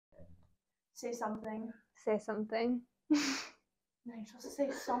Say something. Say something. No, you're supposed to say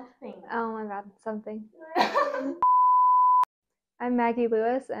something. Oh my god, something. I'm Maggie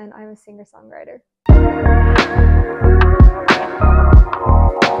Lewis, and I'm a singer-songwriter. I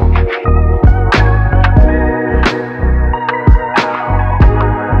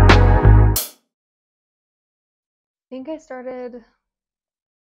think I started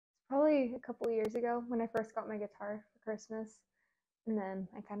probably a couple years ago when I first got my guitar for Christmas, and then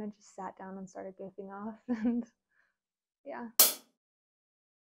I kind of just sat down and started goofing off, and yeah.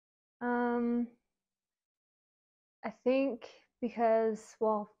 I think because,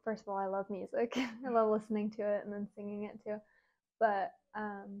 well, first of all, I love music. I love listening to it and then singing it too. But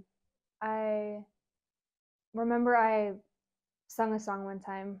I remember I sung a song one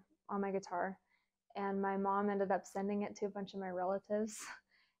time on my guitar, and my mom ended up sending it to a bunch of my relatives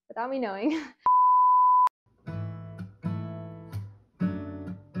without me knowing.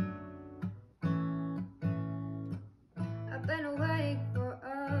 I've been awake for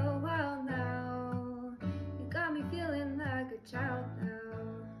a while now. You got me feeling like a child now.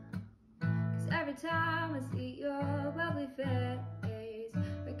 'Cause every time I see your lovely face,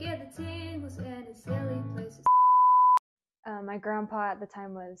 I get the tingles in a silly places. My grandpa at the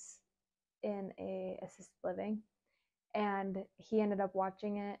time was in a assisted living, and he ended up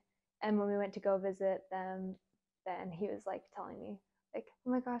watching it, and when we went to go visit them, then he was like telling me like,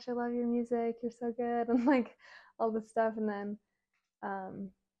 oh my gosh, I love your music, you're so good, and like all this stuff. And then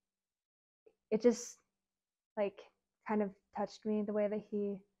it just like kind of touched me the way that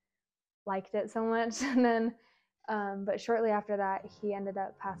he liked it so much. And then but shortly after that he ended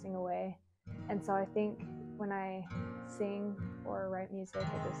up passing away, and so I think when I sing or write music,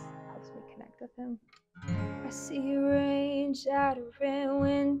 it just helps me connect with him. I see rain shattering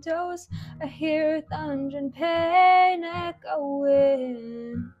windows, I hear thunder and pain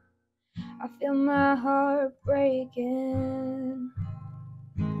echoing, I feel my heart breaking,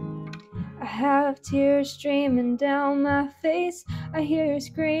 I have tears streaming down my face, I hear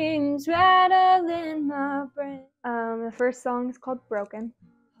screams rattling my brain. The first song is called Broken,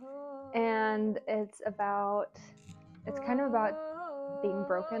 and it's kind of about being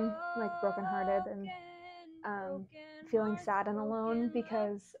broken, like brokenhearted, and feeling sad and alone,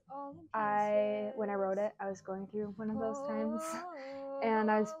 because when I wrote it, I was going through one of those times,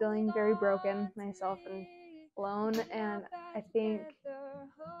 and I was feeling very broken myself and alone. And I think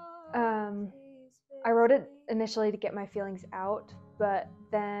I wrote it initially to get my feelings out, but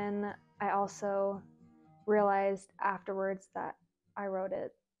then I also realized afterwards that I wrote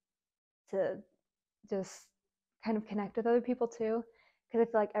it to just kind of connect with other people too, because I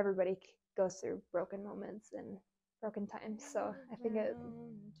feel like everybody goes through broken moments and broken times. So I think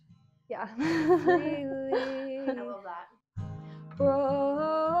yeah. I love that.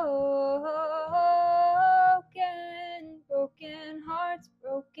 Broken hearts,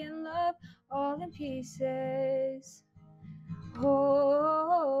 broken love, all in pieces.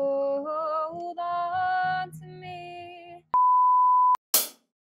 Hold on to me.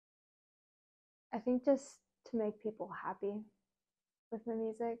 I think just to make people happy with my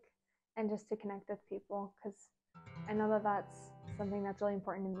music, and just to connect with people, because I know that that's something that's really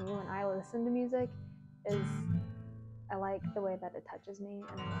important to me when I listen to music, is I like the way that it touches me,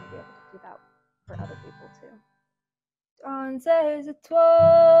 and I want to be able to do that for other people too. Danser de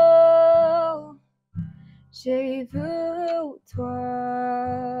toi, j'ai vu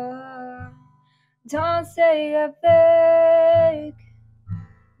toi danser avec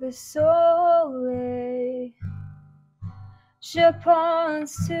le soleil. Je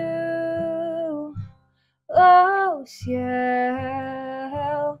pense tout au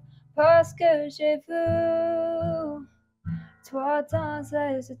ciel, parce que j'ai vu toi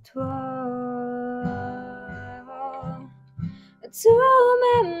danser de toi. Tout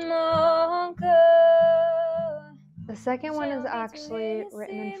me manque. The second one is actually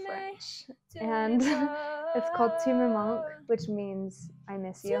written in French, and it's called Tu me manques, which means I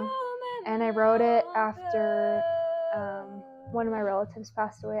miss you. And I wrote it after one of my relatives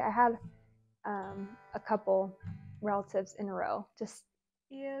passed away. I had a couple relatives in a row just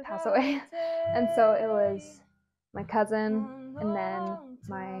pass away, and so it was my cousin, and then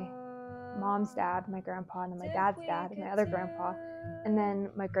my mom's dad, my grandpa, and then my dad's dad, and my other grandpa, and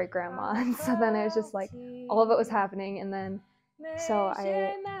then my great grandma. And so then it was just like all of it was happening, and then so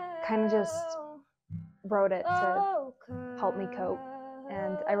I kind of just wrote it to help me cope.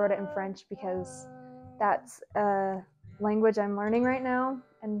 And I wrote it in French because that's a language I'm learning right now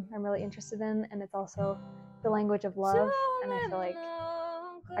and I'm really interested in, and it's also the language of love, and I feel like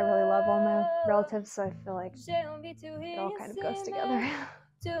I really love all my relatives, so I feel like it all kind of goes together.